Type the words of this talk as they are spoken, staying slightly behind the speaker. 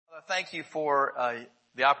want to thank you for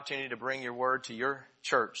the opportunity to bring your word to your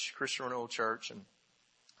church, Christian Renewal Church. And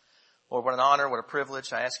Lord, what an honor, what a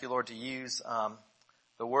privilege. I ask you, Lord, to use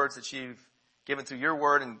the words that you've given through your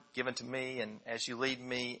word and given to me. And as you lead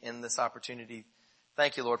me in this opportunity,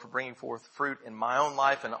 thank you, Lord, for bringing forth fruit in my own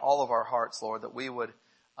life and all of our hearts, Lord, that we would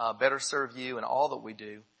better serve you in all that we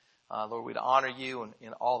do. Lord, we'd honor you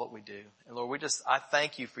in all that we do. And Lord, I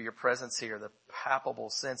thank you for your presence here, the palpable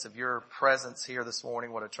sense of your presence here this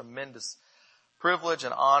morning. What a tremendous privilege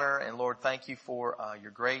and honor. And Lord, thank you for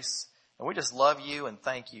your grace. And we just love you and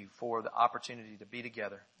thank you for the opportunity to be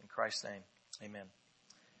together. In Christ's name, amen.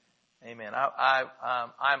 Amen.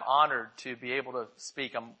 I'm honored to be able to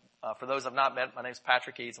speak. For those I've not met, my name is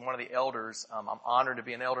Patrick Eads. I'm one of the elders. I'm honored to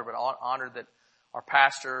be an elder, but honored that our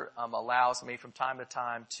pastor allows me from time to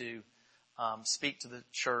time to speak to the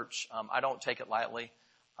church. I don't take it lightly.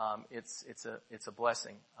 It's a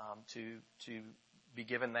blessing to be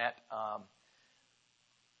given that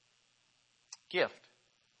gift.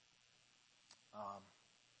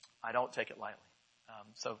 I don't take it lightly.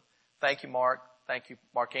 So thank you, Mark. Thank you,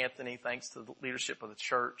 Mark Anthony. Thanks to the leadership of the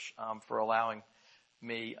church for allowing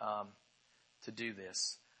me to do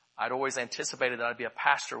this. I'd always anticipated that I'd be a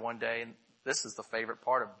pastor one day, and this is the favorite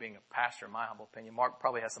part of being a pastor, in my humble opinion. Mark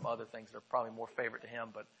probably has some other things that are probably more favorite to him,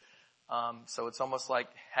 but so it's almost like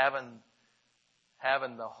having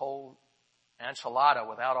the whole enchilada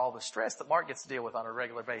without all the stress that Mark gets to deal with on a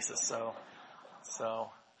regular basis. So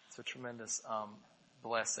it's a tremendous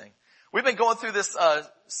blessing. We've been going through this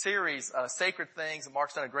series, Sacred Things, and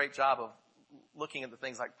Mark's done a great job of looking at the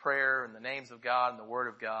things like prayer and the names of God and the Word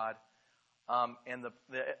of God.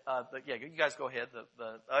 You guys go ahead.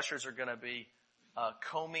 The ushers are going to be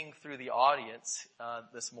combing through the audience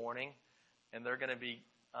this morning, and they're going to be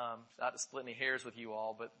not to split any hairs with you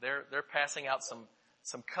all, but they're passing out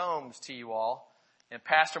some combs to you all. And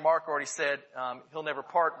Pastor Mark already said he'll never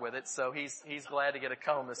part with it, so he's glad to get a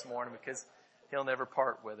comb this morning because he'll never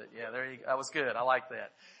part with it. Yeah, that was good. I like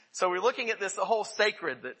that. So we're looking at this, the whole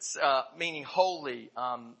sacred, that's meaning holy,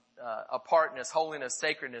 apartness, holiness,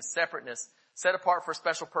 sacredness, separateness, set apart for a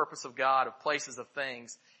special purpose of God, of places, of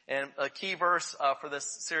things. And a key verse for this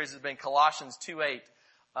series has been Colossians 2:8.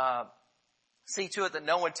 See to it that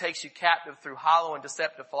no one takes you captive through hollow and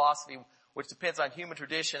deceptive philosophy, which depends on human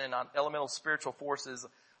tradition and on elemental spiritual forces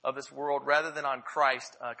of this world, rather than on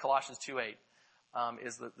Christ. Colossians 2:8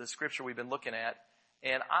 is the scripture we've been looking at.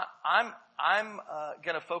 And I'm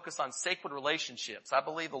going to focus on sacred relationships. I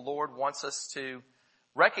believe the Lord wants us to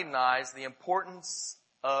recognize the importance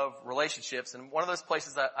of relationships. And one of those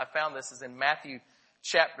places I found this is in Matthew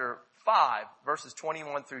chapter 5, verses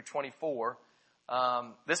 21 through 24.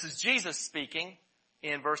 This is Jesus speaking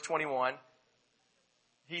in verse 21.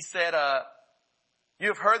 He said, you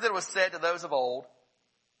have heard that it was said to those of old,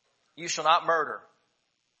 you shall not murder.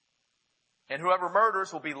 And whoever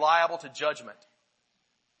murders will be liable to judgment.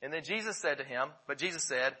 And then Jesus said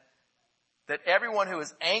that everyone who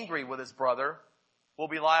is angry with his brother will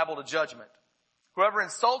be liable to judgment. Whoever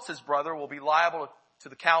insults his brother will be liable to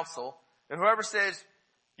the council. And whoever says,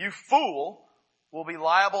 you fool, will be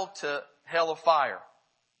liable to hell of fire.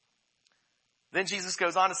 Then Jesus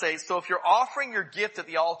goes on to say, so if you're offering your gift at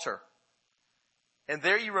the altar, and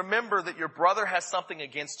there you remember that your brother has something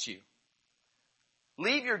against you,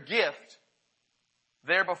 leave your gift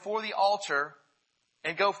there before the altar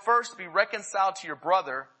and go first to be reconciled to your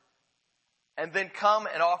brother, and then come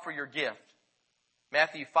and offer your gift.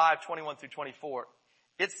 Matthew 5:21 through 24.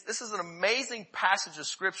 This is an amazing passage of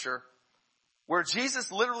scripture where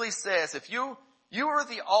Jesus literally says, if you are at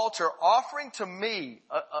the altar offering to me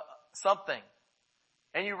something,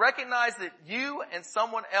 and you recognize that you and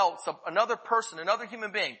someone else, another person, another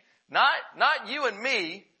human being, not you and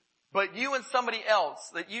me, but you and somebody else,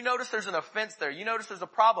 that you notice there's an offense there, you notice there's a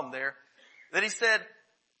problem there, that he said,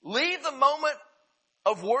 leave the moment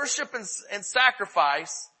of worship and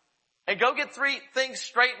sacrifice and go get three things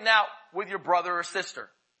straightened out with your brother or sister.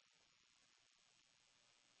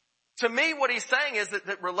 To me, what he's saying is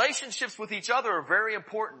that relationships with each other are very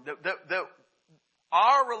important. That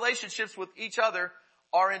our relationships with each other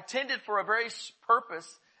are intended for a very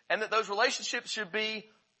purpose, and that those relationships should be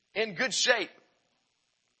in good shape.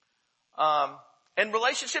 And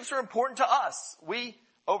relationships are important to us.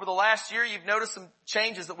 Over the last year, you've noticed some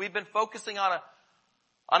changes that we've been focusing on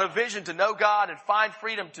a vision to know God and find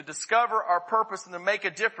freedom, to discover our purpose and to make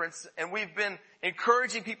a difference. And we've been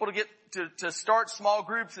encouraging people to start small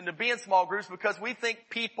groups and to be in small groups because we think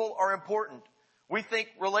people are important. We think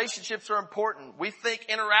relationships are important. We think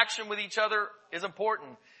interaction with each other is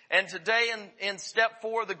important. And today in step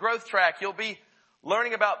 4 of the growth track, you'll be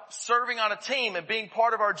learning about serving on a team and being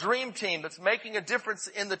part of our dream team that's making a difference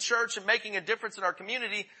in the church and making a difference in our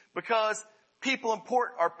community, because people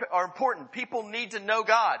are important. People need to know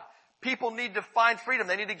God. People need to find freedom.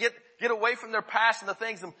 They need to get away from their past and the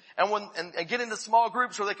things and get into small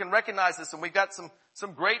groups where they can recognize this. And we've got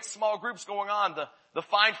some great small groups going on. The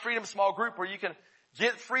Find Freedom small group, where you can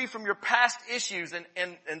get free from your past issues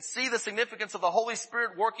and see the significance of the Holy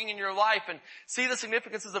Spirit working in your life and see the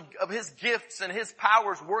significances of His gifts and His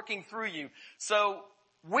powers working through you. So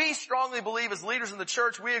we strongly believe, as leaders in the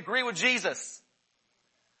church, we agree with Jesus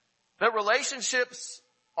that relationships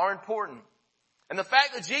are important. And the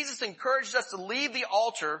fact that Jesus encouraged us to leave the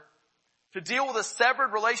altar to deal with a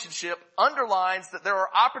severed relationship underlines that there are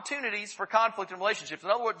opportunities for conflict in relationships. In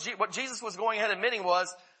other words, what Jesus was going ahead admitting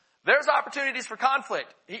was, there's opportunities for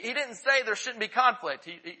conflict. He didn't say there shouldn't be conflict.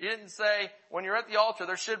 He didn't say when you're at the altar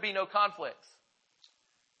there should be no conflicts.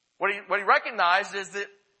 What he recognized is that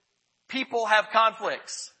people have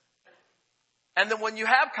conflicts. And then when you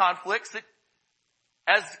have conflicts, that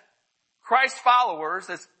as Christ followers,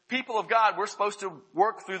 as people of God, we're supposed to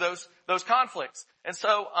work through those conflicts. And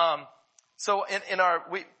so I've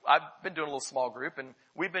been doing a little small group, and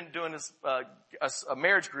we've been doing this, a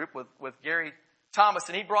marriage group with Gary Thomas,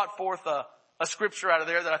 and he brought forth a scripture out of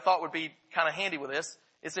there that I thought would be kind of handy with this.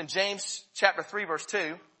 It's in James chapter 3 verse 2.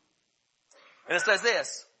 And it says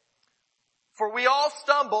this: "For we all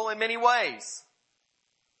stumble in many ways."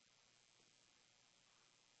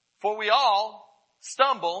 For we all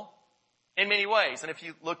stumble in many ways. And if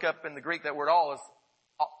you look up in the Greek, that word all is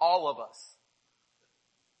all of us.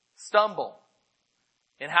 Stumble.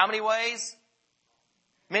 In how many ways?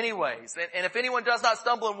 Many ways. And if anyone does not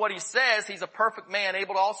stumble in what he says, he's a perfect man,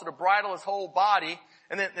 able to also to bridle his whole body.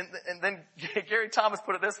 And then Gary Thomas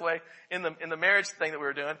put it this way in the marriage thing that we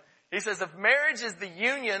were doing. He says, if marriage is the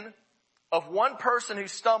union of one person who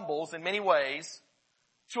stumbles in many ways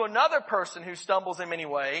to another person who stumbles in many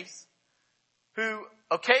ways, who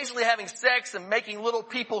occasionally having sex and making little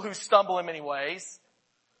people who stumble in many ways,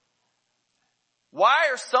 why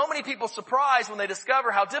are so many people surprised when they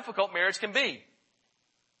discover how difficult marriage can be?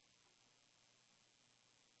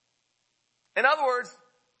 In other words,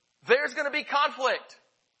 there's going to be conflict.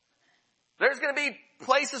 There's going to be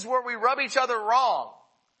places where we rub each other wrong.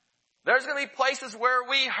 There's going to be places where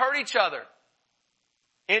we hurt each other,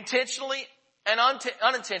 intentionally and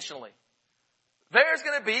unintentionally. There's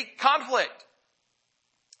going to be conflict.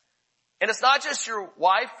 And it's not just your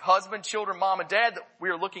wife, husband, children, mom, and dad that we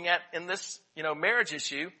are looking at in this, marriage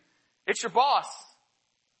issue. It's your boss.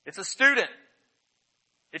 It's a student.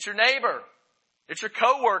 It's your neighbor. It's your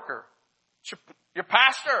coworker. It's your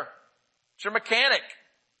pastor. It's your mechanic.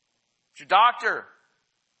 It's your doctor.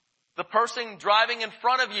 The person driving in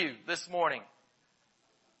front of you this morning.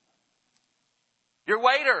 Your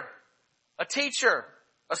waiter. A teacher.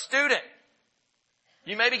 A student.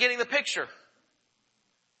 You may be getting the picture.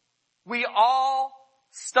 We all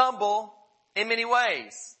stumble in many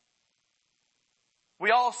ways. We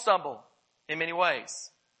all stumble in many ways.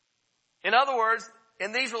 In other words,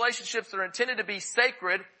 in these relationships that are intended to be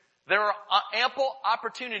sacred, there are ample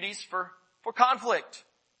opportunities for conflict.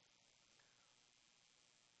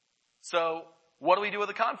 So, what do we do with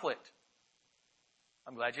the conflict?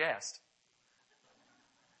 I'm glad you asked.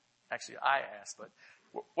 Actually, I asked, but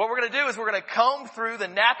what we're going to do is we're going to comb through the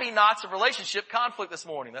nappy knots of relationship conflict this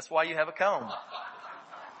morning. That's why you have a comb.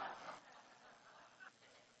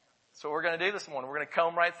 That's what we're going to do this morning. We're going to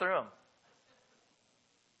comb right through them.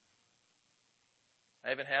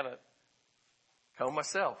 I even have a comb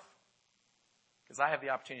myself because I have the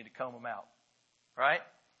opportunity to comb them out. Right?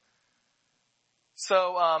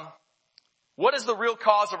 So, what is the real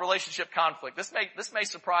cause of relationship conflict? This may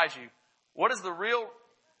surprise you. What is the real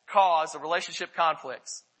cause of relationship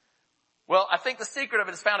conflicts? Well, I think the secret of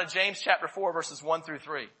it is found in James chapter 4 verses 1 through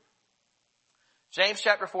 3. James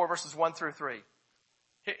chapter 4 verses 1 through 3.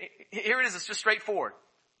 Here it is. It's just straightforward.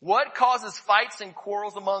 What causes fights and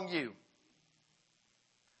quarrels among you?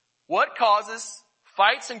 What causes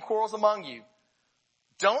fights and quarrels among you?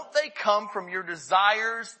 Don't they come from your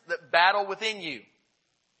desires that battle within you?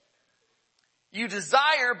 You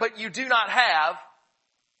desire, but you do not have,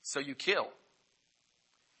 so you kill.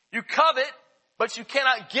 You covet, but you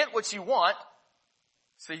cannot get what you want,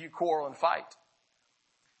 so you quarrel and fight.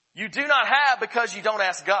 You do not have because you don't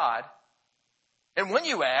ask God. And when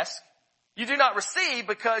you ask, you do not receive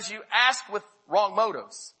because you ask with wrong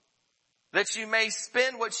motives, that you may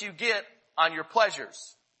spend what you get on your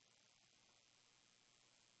pleasures.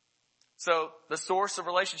 So the source of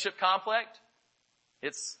relationship conflict,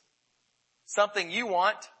 it's something you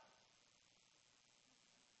want,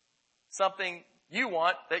 something you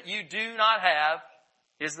want that you do not have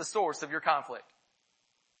is the source of your conflict.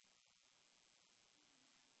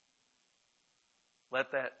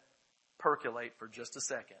 Let that percolate for just a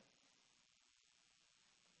second.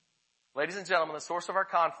 Ladies and gentlemen, the source of our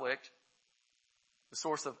conflict, the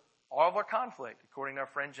source of all of our conflict, according to our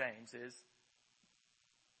friend James, is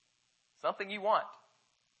something you want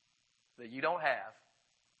that you don't have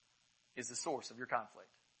is the source of your conflict.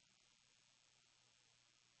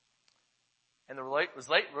 And the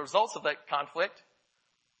results of that conflict,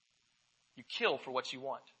 you kill for what you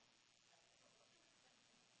want.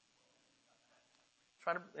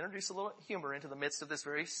 Trying to introduce a little humor into the midst of this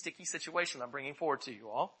very sticky situation I'm bringing forward to you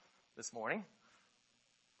all this morning.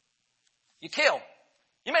 You kill.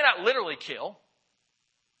 You may not literally kill,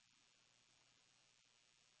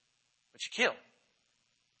 but you kill.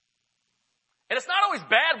 And it's not always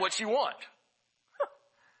bad what you want.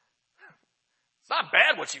 It's not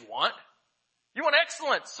bad what you want. You want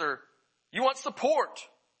excellence, or you want support,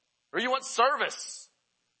 or you want service,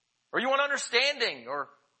 or you want understanding, or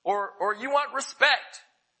you want respect.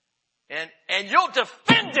 And you'll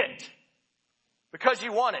defend it because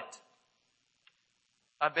you want it.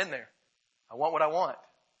 I've been there. I want what I want.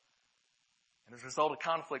 And as a result of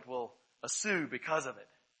conflict will ensue because of it.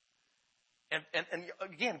 And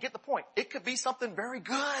again, get the point. It could be something very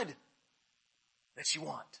good that you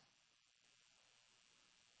want.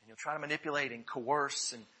 And you'll try to manipulate and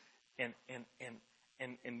coerce and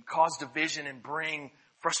cause division and bring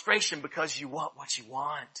frustration because you want what you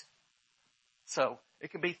want. So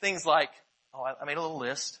it can be things like, I made a little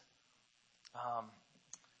list.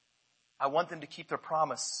 I want them to keep their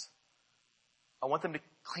promise. I want them to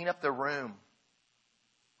clean up their room.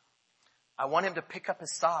 I want him to pick up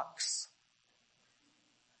his socks.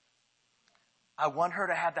 I want her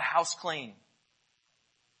to have the house clean.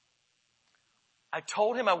 I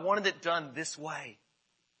told him I wanted it done this way.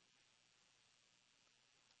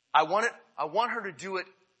 I want her to do it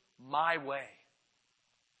my way.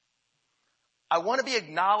 I want to be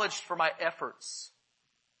acknowledged for my efforts.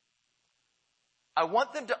 I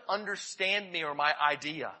want them to understand me or my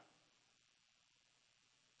idea.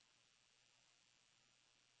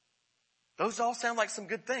 Those all sound like some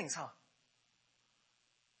good things, huh?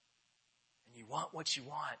 And you want what you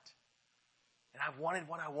want. And I've wanted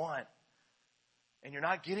what I want. And you're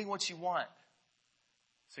not getting what you want.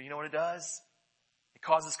 So you know what it does? It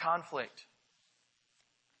causes conflict.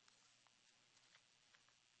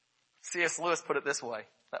 C.S. Lewis put it this way.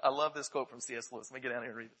 I love this quote from C.S. Lewis. Let me get down here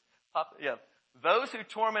and read it. Those who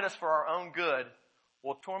torment us for our own good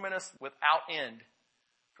will torment us without end,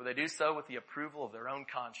 for they do so with the approval of their own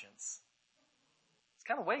conscience. It's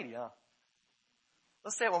kind of weighty, huh?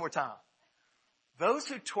 Let's say it one more time. Those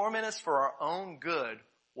who torment us for our own good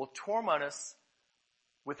will torment us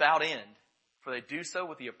without end, for they do so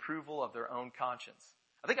with the approval of their own conscience.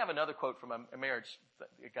 I think I have another quote from a marriage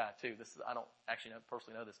guy too. I don't actually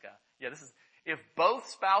personally know this guy. Yeah, this is, if both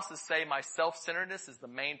spouses say my self-centeredness is the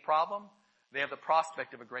main problem, they have the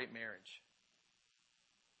prospect of a great marriage.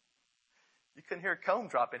 You couldn't hear a comb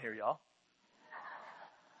drop in here, y'all.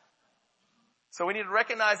 So we need to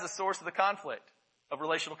recognize the source of the conflict, of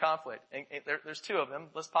relational conflict. And there's two of them.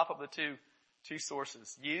 Let's pop up the two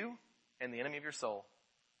sources. You and the enemy of your soul.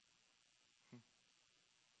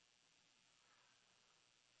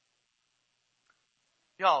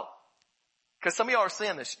 Y'all, because some of y'all are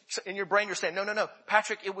saying this. In your brain you're saying, no,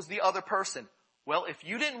 Patrick, it was the other person. Well, if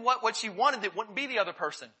you didn't want what you wanted, it wouldn't be the other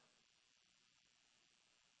person.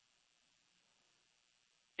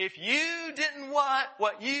 If you didn't want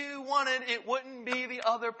what you wanted, it wouldn't be the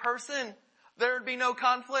other person. There'd be no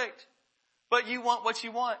conflict. But you want what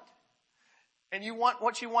you want. And you want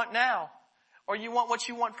what you want now. Or you want what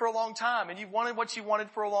you want for a long time. And you wanted what you wanted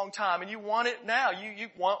for a long time. And you want it now. You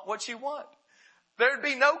want what you want. There'd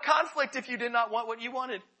be no conflict if you did not want what you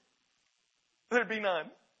wanted. There'd be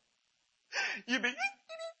none. You'd be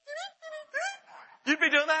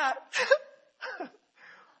doing that.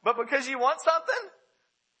 But because you want something,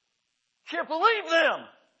 can't believe them.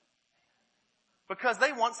 Because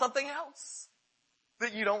they want something else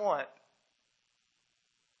that you don't want.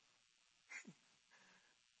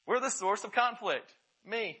 We're the source of conflict.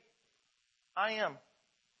 Me. I am.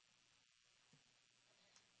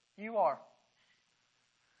 You are.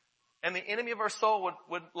 And the enemy of our soul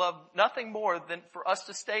would love nothing more than for us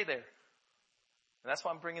to stay there. And that's why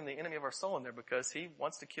I'm bringing the enemy of our soul in there, because he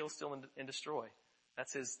wants to kill, steal, and destroy.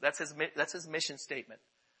 That's his mission statement.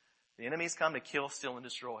 The enemy's come to kill, steal, and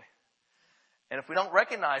destroy. And if we don't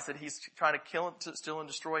recognize that he's trying to kill, steal, and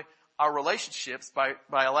destroy our relationships by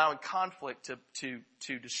allowing conflict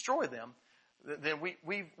to destroy them, then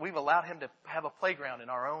we've allowed him to have a playground in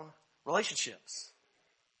our own relationships.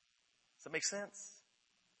 Does that make sense?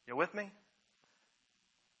 You with me?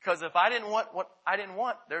 Because if I didn't want what I didn't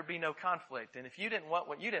want, there'd be no conflict. And if you didn't want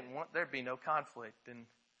what you didn't want, there'd be no conflict. And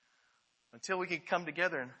until we could come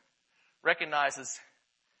together and recognize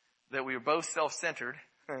that we were both self-centered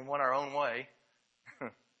and went our own way,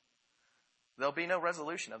 there'll be no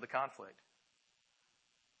resolution of the conflict.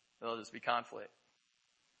 There'll just be conflict.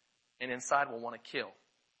 And inside we'll want to kill.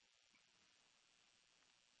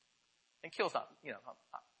 And kill's not,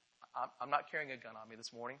 I'm not carrying a gun on me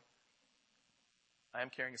this morning. I am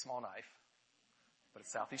carrying a small knife. But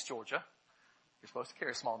it's Southeast Georgia. You're supposed to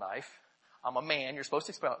carry a small knife. I'm a man. You're supposed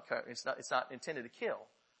to it's not intended to kill.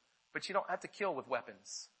 But you don't have to kill with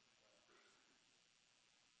weapons.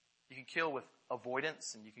 You can kill with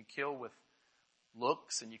avoidance, and you can kill with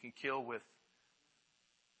looks, and you can kill with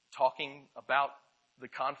talking about the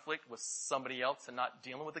conflict with somebody else and not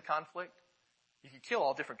dealing with the conflict. You can kill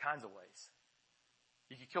all different kinds of ways.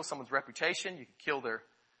 You can kill someone's reputation. You can kill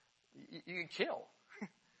you can kill.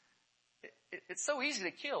 It's so easy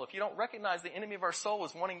to kill if you don't recognize the enemy of our soul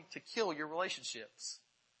is wanting to kill your relationships.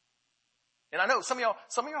 And I know some of y'all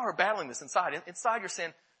are battling this inside. Inside you're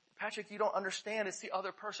saying, Patrick, you don't understand. It's the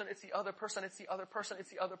other person. It's the other person. It's the other person. It's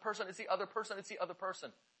the other person. It's the other person. It's the other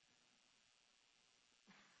person.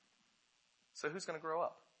 So who's going to grow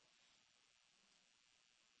up?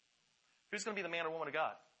 Who's going to be the man or woman of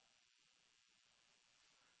God?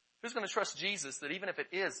 Who's going to trust Jesus that even if it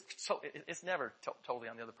is, it's never totally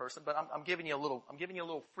on the other person, but I'm giving you a little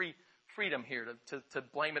freedom here to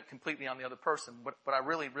blame it completely on the other person. But I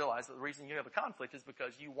really realize that the reason you have a conflict is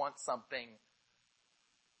because you want something.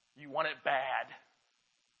 You want it bad.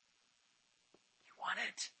 You want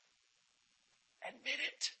it. Admit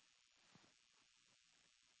it.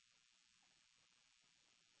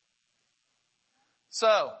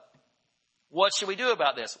 So, what should we do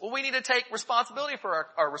about this? Well, we need to take responsibility for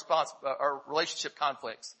our relationship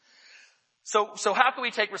conflicts. So how can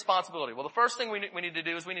we take responsibility? Well, the first thing we need to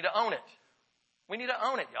do is we need to own it. We need to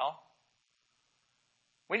own it, y'all.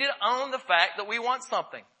 We need to own the fact that we want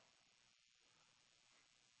something.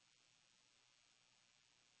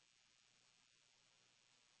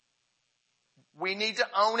 We need to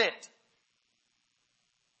own it.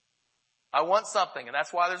 I want something, and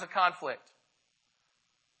that's why there's a conflict.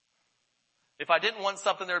 If I didn't want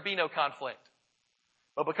something, there would be no conflict.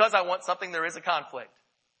 But because I want something, there is a conflict.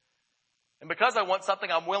 And because I want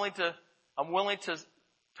something, I'm willing to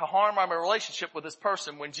harm my relationship with this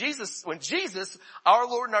person. When Jesus, our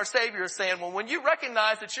Lord and our Savior, is saying, well, when you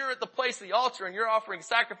recognize that you're at the place of the altar and you're offering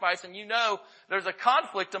sacrifice and you know there's a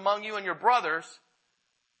conflict among you and your brothers,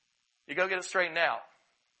 you go get it straightened out.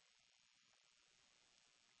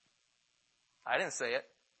 I didn't say it.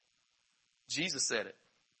 Jesus said it.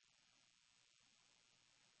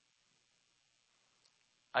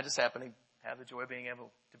 I just happen to have the joy of being able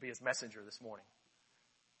to be his messenger this morning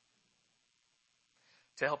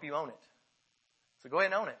to help you own it. So go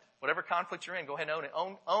ahead and own it. Whatever conflict you're in, go ahead and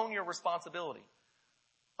own it. Own your responsibility.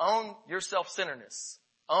 Own your self-centeredness.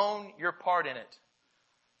 Own your part in it.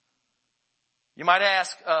 You might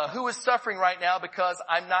ask, who is suffering right now because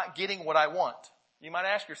I'm not getting what I want? You might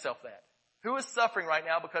ask yourself that. Who is suffering right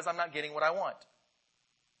now because I'm not getting what I want?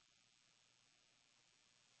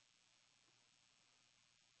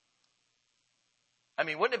 I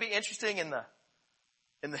mean, wouldn't it be interesting in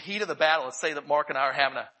the heat of the battle, let's say that Mark and I are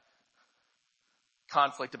having a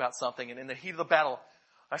conflict about something, and in the heat of the battle,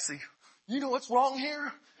 I say, you know what's wrong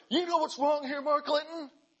here? You know what's wrong here, Mark Clinton?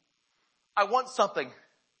 I want something.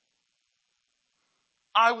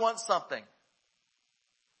 I want something.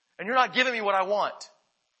 And you're not giving me what I want.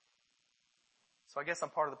 So I guess I'm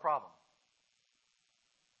part of the problem.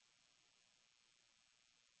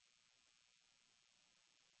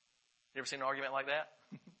 You ever seen an argument like that?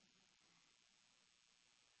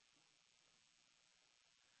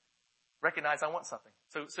 Recognize I want something.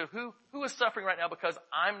 So who is suffering right now because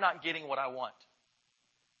I'm not getting what I want?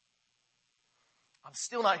 I'm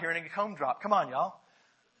still not hearing a comb drop. Come on, y'all.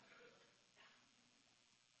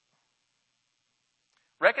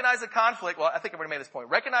 Recognize the conflict. Well, I think I've already made this point.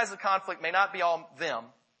 Recognize the conflict may not be all them.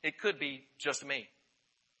 It could be just me.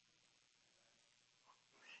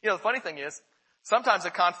 You know, the funny thing is, sometimes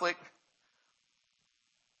a conflict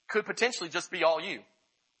could potentially just be all you.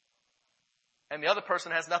 And the other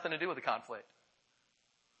person has nothing to do with the conflict.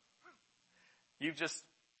 You've just,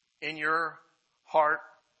 in your heart,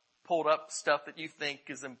 pulled up stuff that you think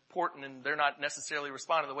is important, and they're not necessarily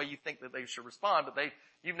responding the way you think that they should respond, but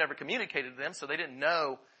you've never communicated to them, so they didn't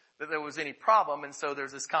know that there was any problem, and so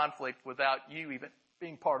there's this conflict without you even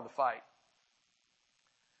being part of the fight.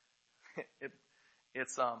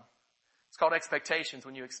 It's called expectations.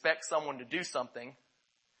 When you expect someone to do something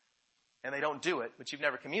and they don't do it, but you've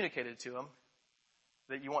never communicated to them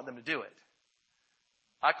that you want them to do it.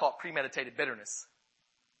 I call it premeditated bitterness.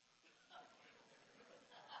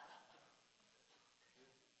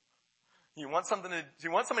 You want somebody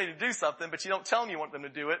to do something, but you don't tell them you want them to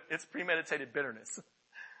do it. It's premeditated bitterness.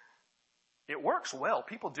 It works well.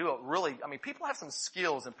 People do it really. People have some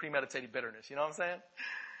skills in premeditated bitterness. You know what I'm saying?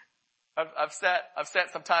 I've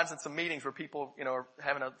sat sometimes in some meetings where people, are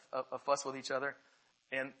having a fuss with each other,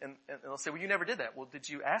 and they'll say, "Well, you never did that." Well, did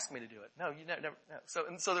you ask me to do it? No, you never. No.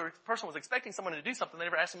 So the person was expecting someone to do something they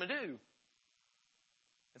never asked them to do,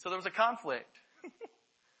 and so there was a conflict.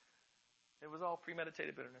 It was all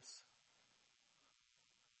premeditated bitterness.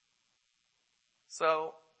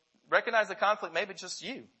 So recognize the conflict, maybe just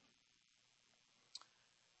you.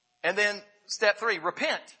 And then step 3,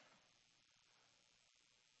 repent.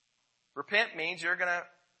 Repent means you're going to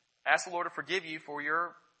ask the Lord to forgive you for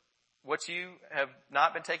what you have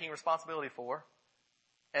not been taking responsibility for.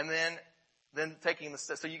 And then taking the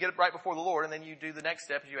step. So you get it right before the Lord, and then you do the next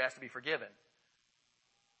step is you ask to be forgiven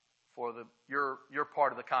for your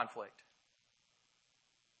part of the conflict.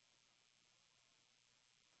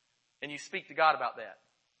 And you speak to God about that.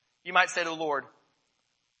 You might say to the Lord,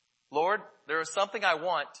 "Lord, there is something I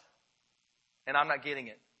want, and I'm not getting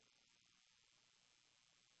it.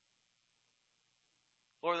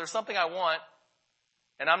 Lord, there's something I want,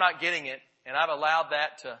 and I'm not getting it, and I've allowed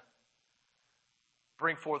that to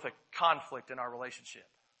bring forth a conflict in our relationship.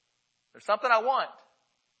 There's something I want,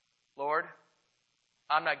 Lord,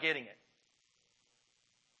 I'm not getting it."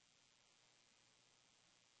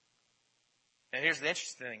 And here's the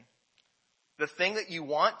interesting thing. The thing that you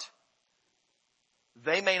want,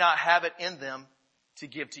 they may not have it in them to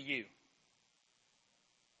give to you.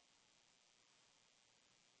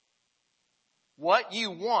 What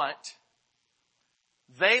you want,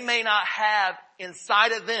 they may not have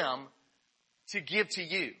inside of them to give to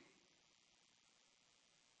you.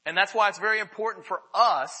 And that's why it's very important for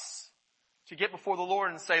us to get before the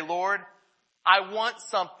Lord and say, "Lord, I want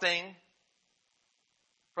something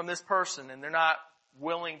from this person," and they're not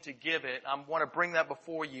willing to give it. I want to bring that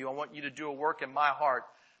before you. I want you to do a work in my heart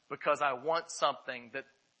because I want something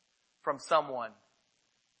from someone.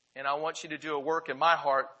 And I want you to do a work in my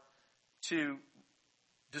heart to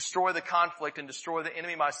destroy the conflict and destroy the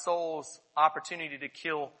enemy of my soul's opportunity to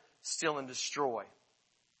kill, steal, and destroy.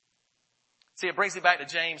 See, it brings me back to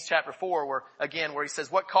James chapter 4 where he says,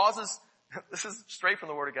 what causes, this is straight from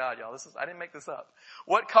the Word of God, y'all. I didn't make this up.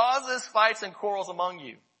 What causes fights and quarrels among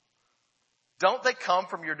you? Don't they come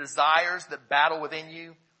from your desires that battle within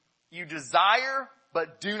you? You desire,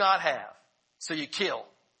 but do not have. So you kill.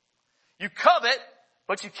 You covet,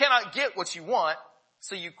 but you cannot get what you want.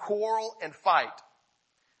 So you quarrel and fight.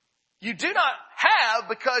 You do not have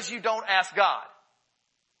because you don't ask God.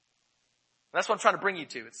 That's what I'm trying to bring you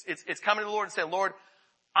to. It's coming to the Lord and saying, "Lord,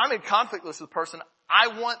 I'm in conflict with this person. I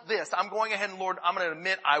want this. I'm going ahead and Lord, I'm going to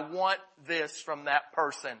admit I want this from that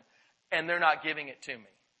person. And they're not giving it to me."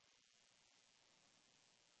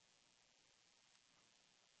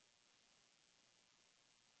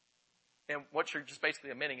 And what you're just basically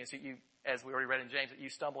admitting is that you, as we already read in James, that you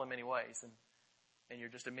stumble in many ways and you're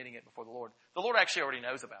just admitting it before the Lord. The Lord actually already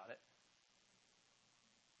knows about it.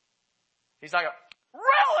 He's not going,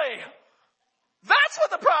 "Really? That's what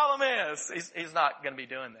the problem is." He's not going to be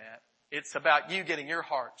doing that. It's about you getting your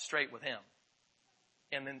heart straight with Him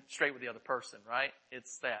and then straight with the other person, right?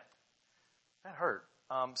 It's that. That hurt.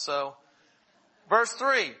 So, verse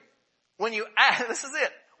 3, when you ask, this is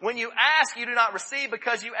it. When you ask, you do not receive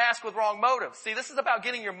because you ask with wrong motives. See, this is about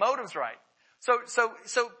getting your motives right. So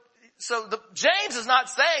James is not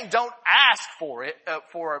saying don't ask for it,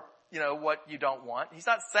 for what you don't want. He's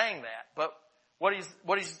not saying that. But what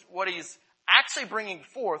he's actually bringing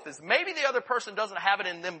forth is maybe the other person doesn't have it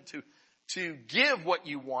in them to give what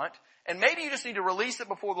you want, and maybe you just need to release it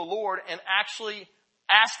before the Lord and actually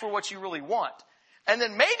ask for what you really want. And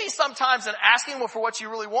then maybe sometimes in asking for what you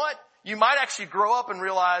really want, you might actually grow up and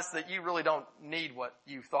realize that you really don't need what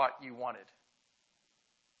you thought you wanted.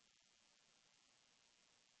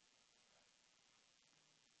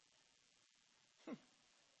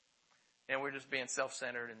 And we're just being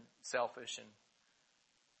self-centered and selfish and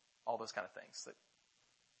all those kind of things that,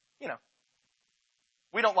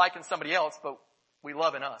 we don't like in somebody else, but we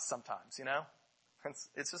love in us sometimes,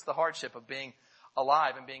 It's just the hardship of being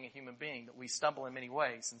alive and being a human being that we stumble in many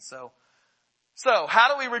ways. And so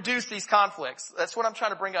how do we reduce these conflicts? That's what I'm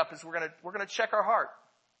trying to bring up is we're going to check our heart.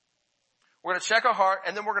 We're going to check our heart,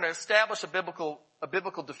 and then we're going to establish a biblical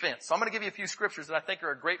defense. So I'm going to give you a few scriptures that I think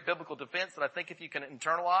are a great biblical defense that I think if you can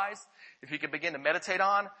internalize, if you can begin to meditate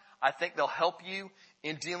on, I think they'll help you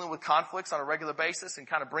in dealing with conflicts on a regular basis and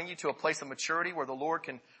kind of bring you to a place of maturity where the Lord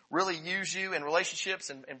can really use you in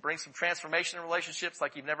relationships and bring some transformation in relationships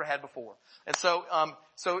like you've never had before. And so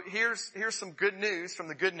here's some good news from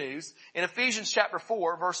the good news. In Ephesians chapter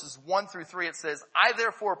 4, verses 1 through 3, it says, I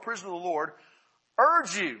therefore, a prisoner of the Lord,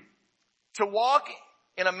 urge you to walk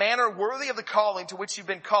in a manner worthy of the calling to which you've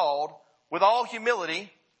been called, with all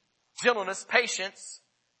humility, gentleness, patience,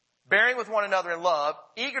 bearing with one another in love,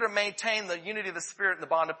 eager to maintain the unity of the Spirit and the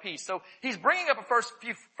bond of peace. So he's bringing up a first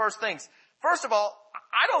things. First of all,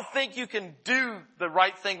 I don't think you can do the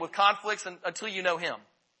right thing with conflicts until you know Him.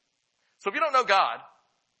 So if you don't know God,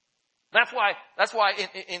 that's why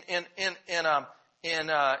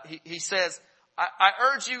he says, I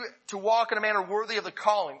urge you to walk in a manner worthy of the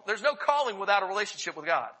calling. There's no calling without a relationship with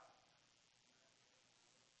God.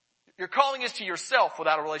 Your calling is to yourself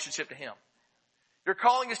without a relationship to Him. Your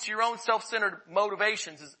calling is to your own self-centered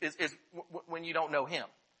motivations is when you don't know Him.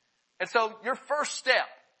 And so your first step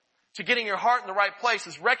to getting your heart in the right place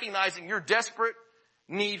is recognizing your desperate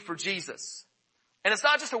need for Jesus. And it's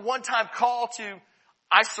not just a one-time call to,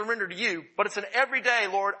 I surrender to you, but it's an everyday,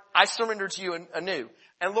 Lord, I surrender to you anew.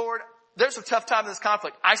 And Lord, there's a tough time in this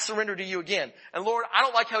conflict. I surrender to you again. And Lord, I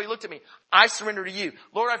don't like how he looked at me. I surrender to you.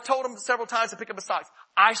 Lord, I've told him several times to pick up his socks.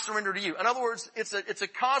 I surrender to you. In other words, it's a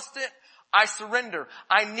constant, I surrender.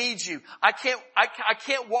 I need you. I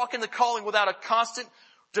can't walk in the calling without a constant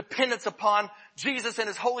dependence upon Jesus and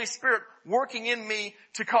His Holy Spirit working in me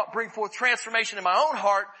to bring forth transformation in my own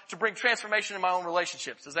heart, to bring transformation in my own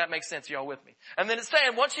relationships. Does that make sense? Y'all with me? And then it's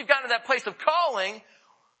saying, once you've gotten to that place of calling,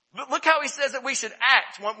 look how he says that we should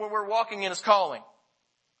act when we're walking in His calling.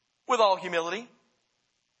 With all humility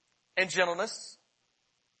and gentleness,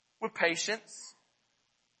 with patience,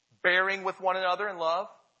 bearing with one another in love,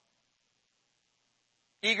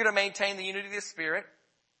 eager to maintain the unity of the Spirit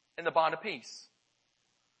and the bond of peace.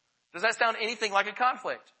 Does that sound anything like a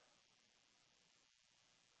conflict?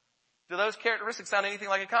 Do those characteristics sound anything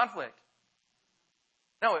like a conflict?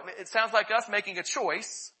 No, it sounds like us making a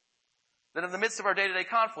choice that in the midst of our day-to-day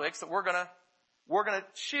conflicts that we're gonna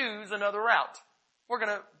choose another route. We're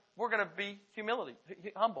gonna be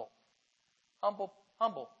humble,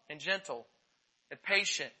 and gentle, and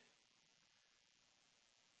patient.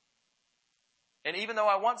 And even though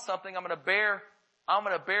I want something, I'm gonna bear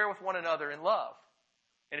with one another in love.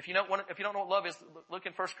 And if you don't know what love is, look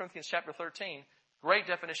in 1 Corinthians chapter 13. Great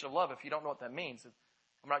definition of love if you don't know what that means.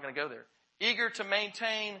 I'm not going to go there. Eager to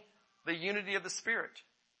maintain the unity of the Spirit.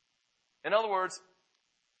 In other words,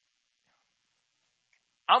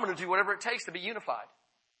 I'm going to do whatever it takes to be unified.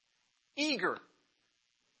 Eager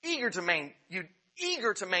to maintain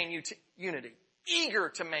unity.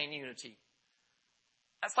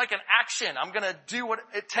 That's like an action. I'm going to do what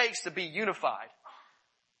it takes to be unified.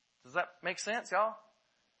 Does that make sense, y'all?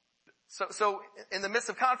 So in the midst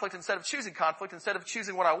of conflict, instead of choosing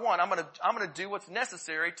what I want, I'm gonna do what's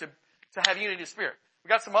necessary to have unity of spirit. We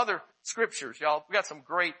got some other scriptures, y'all. We got some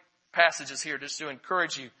great passages here just to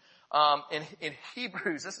encourage you. In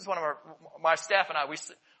Hebrews, this is one of my staff and I,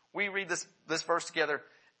 we read this verse together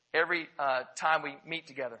every time we meet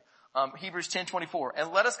together. Hebrews 10:24.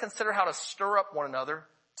 And let us consider how to stir up one another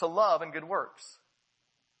to love and good works.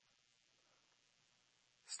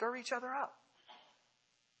 Stir each other up.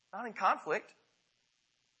 Not in conflict.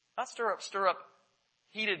 Not stir up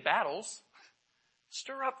heated battles.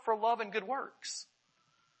 Stir up for love and good works.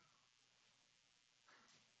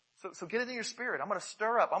 So get it in your spirit. I'm going to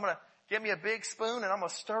stir up. I'm going to get me a big spoon and I'm going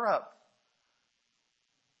to stir up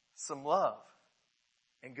some love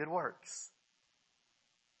and good works.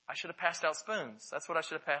 I should have passed out spoons. That's what I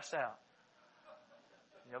should have passed out.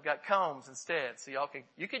 I've got combs instead. So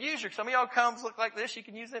you could use some of y'all combs look like this. You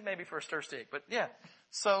can use it maybe for a stir stick. But yeah.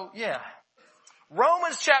 So yeah.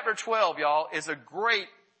 Romans chapter 12, y'all, is a great,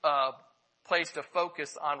 place to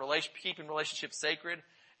focus on keeping relationships sacred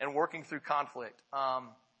and working through conflict. I'm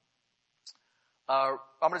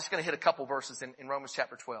just going to hit a couple verses in Romans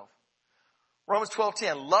chapter 12. Romans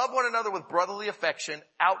 12:10. Love one another with brotherly affection.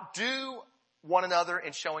 Outdo one another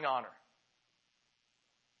in showing honor.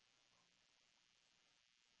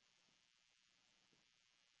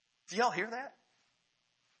 Do y'all hear that?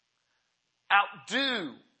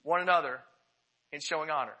 Outdo one another in showing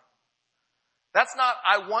honor. That's not,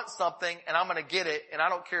 I want something and I'm going to get it and I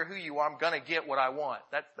don't care who you are, I'm going to get what I want.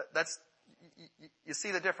 That's, you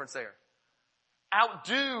see the difference there.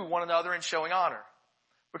 Outdo one another in showing honor.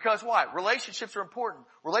 Because why? Relationships are important.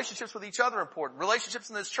 Relationships with each other are important. Relationships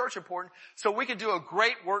in this church are important. So we can do a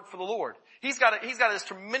great work for the Lord. He's got this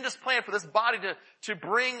tremendous plan for this body to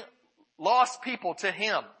bring lost people to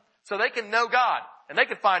Him so they can know God and they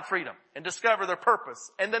can find freedom and discover their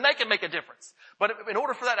purpose, and then they can make a difference. But in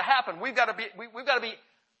order for that to happen, we've got to be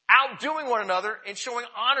outdoing one another and showing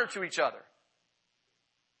honor to each other.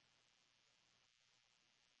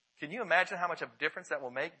 Can you imagine how much of a difference that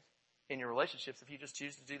will make in your relationships if you just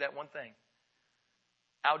choose to do that one thing?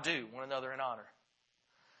 Outdo one another in honor.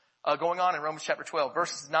 Going on in Romans chapter 12,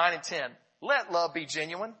 verses 9 and 10. Let love be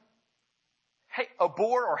genuine.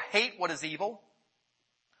 Abhor or hate what is evil.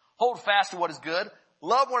 Hold fast to what is good.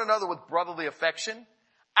 Love one another with brotherly affection.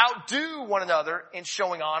 Outdo one another in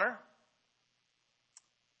showing honor.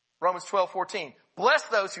 Romans 12:14. Bless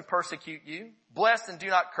those who persecute you. Bless and do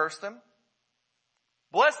not curse them.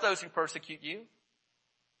 Bless those who persecute you.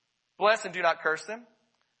 Bless and do not curse them.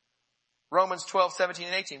 Romans 12:17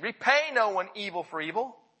 and 18. Repay no one evil for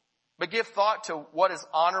evil, but give thought to what is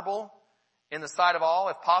honorable in the sight of all.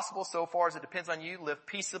 If possible, so far as it depends on you, live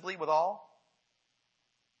peaceably with all.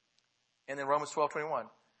 And then Romans 12:21.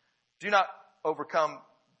 Do not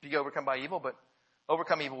be overcome by evil, but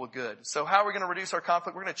overcome evil with good. So how are we going to reduce our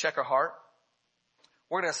conflict? We're going to check our heart.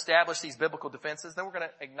 We're going to establish these biblical defenses. Then we're going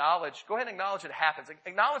to go ahead and acknowledge it happens.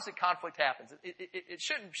 Acknowledge that conflict happens. It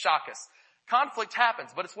shouldn't shock us. Conflict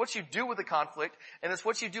happens, but it's what you do with the conflict, and it's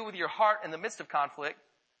what you do with your heart in the midst of conflict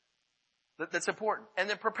that's important. And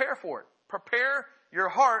then prepare for it. Prepare your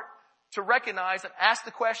heart to recognize and ask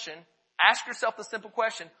the question, ask yourself the simple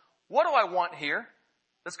question, what do I want here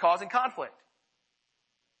that's causing conflict?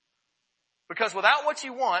 Because without what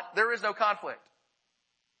you want, there is no conflict.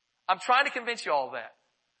 I'm trying to convince you all of that.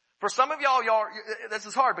 For some of y'all, this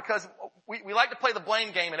is hard because we like to play the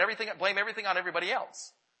blame game and blame everything on everybody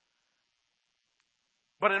else.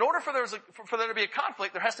 But in order for there to be a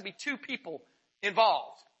conflict, there has to be two people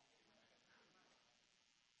involved.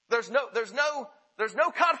 There's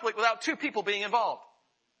no conflict without two people being involved.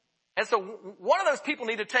 And so one of those people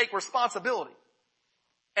need to take responsibility.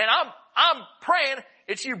 And I'm praying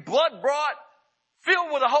it's you blood-brought,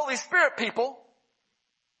 filled with the Holy Spirit people.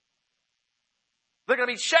 They're going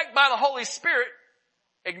to be checked by the Holy Spirit.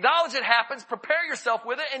 Acknowledge it happens, prepare yourself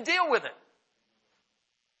with it, and deal with it.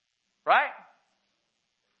 Right?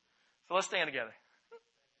 So let's stand together.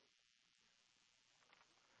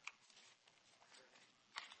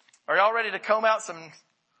 Are y'all ready to comb out some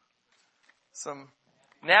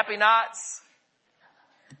nappy knots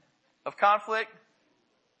of conflict?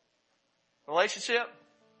 Relationship?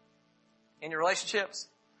 In your relationships?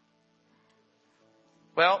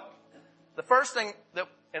 Well, the first thing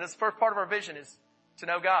and it's the first part of our vision, is to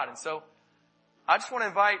know God. And so I just want to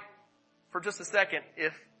invite for just a second,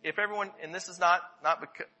 if everyone, and this is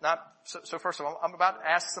so first of all, I'm about to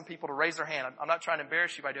ask some people to raise their hand. I'm not trying to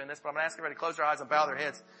embarrass you by doing this, but I'm going to ask everybody to close their eyes and bow their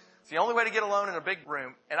heads. It's the only way to get alone in a big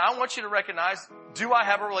room. And I want you to recognize, do I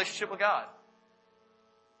have a relationship with God?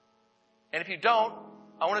 And if you don't,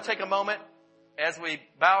 I want to take a moment as we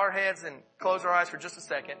bow our heads and close our eyes for just a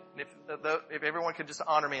second. And if everyone could just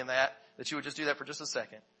honor me in that you would just do that for just a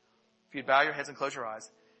second. If you'd bow your heads and close your eyes.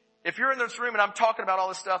 If you're in this room and I'm talking about all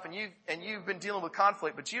this stuff and you've been dealing with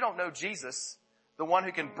conflict, but you don't know Jesus, the one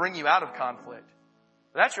who can bring you out of conflict,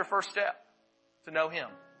 that's your first step to know Him.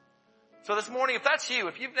 So this morning, if that's you,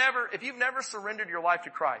 if you've never surrendered your life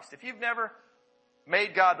to Christ, if you've never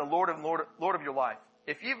made God the Lord of your life,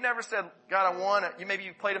 if you've never said, God, I want it, maybe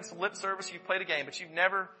you've played Him some lip service, you've played a game, but you've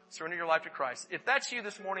never surrendered your life to Christ. If that's you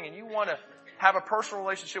this morning and you want to have a personal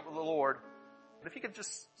relationship with the Lord, if you could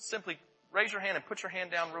just simply raise your hand and put your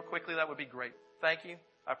hand down real quickly, that would be great. Thank you.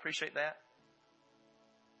 I appreciate that.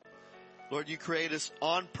 Lord, you create us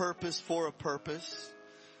on purpose for a purpose.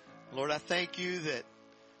 Lord, I thank you that,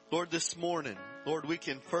 Lord, this morning, Lord, we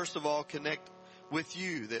can first of all connect with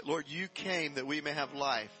you, that, Lord, you came that we may have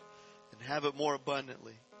life and have it more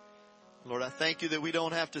abundantly. Lord, I thank you that we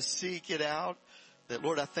don't have to seek it out. That,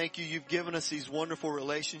 Lord, I thank you, you've given us these wonderful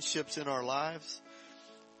relationships in our lives.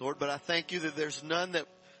 Lord, but I thank you that there's none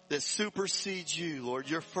that supersedes you, Lord.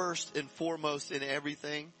 You're first and foremost in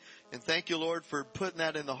everything. And thank you, Lord, for putting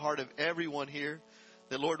that in the heart of everyone here.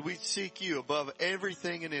 That, Lord, we seek you above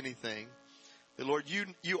everything and anything. That, Lord,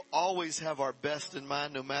 you always have our best in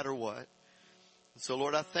mind no matter what. And so,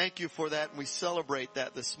 Lord, I thank you for that, and we celebrate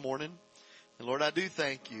that this morning. And, Lord, I do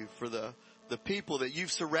thank you for the people that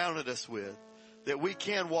you've surrounded us with, that we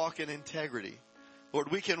can walk in integrity. Lord,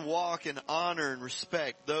 we can walk and honor and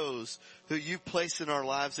respect those who you've placed in our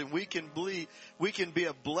lives, and we can be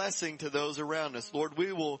a blessing to those around us. Lord,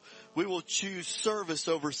 we will choose service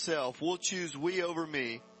over self. We'll choose we over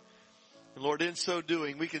me. And Lord, in so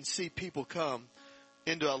doing, we can see people come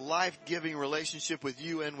into a life-giving relationship with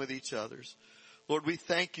you and with each other's. Lord, we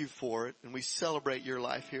thank you for it, and we celebrate your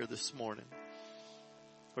life here this morning.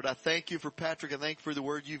 Lord, I thank you for Patrick. I thank you for the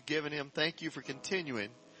word you've given him. Thank you for continuing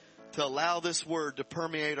to allow this word to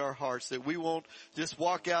permeate our hearts, that we won't just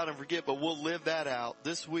walk out and forget, but we'll live that out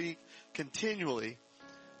this week continually.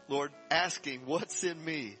 Lord, asking, what's in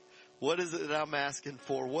me? What is it that I'm asking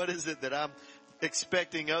for? What is it that I'm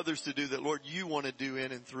expecting others to do that, Lord, you want to do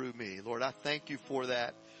in and through me? Lord, I thank you for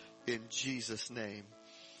that in Jesus' name.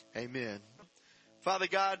 Amen. Father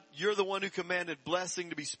God, you're the one who commanded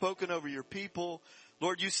blessing to be spoken over your people.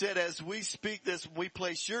 Lord, you said as we speak this, when we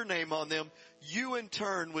place your name on them, you in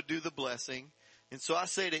turn would do the blessing. And so I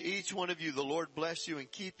say to each one of you, the Lord bless you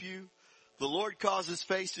and keep you. The Lord cause his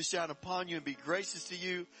face to shine upon you and be gracious to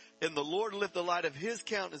you. And the Lord lift the light of his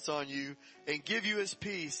countenance on you and give you his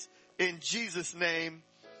peace. In Jesus' name,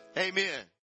 amen.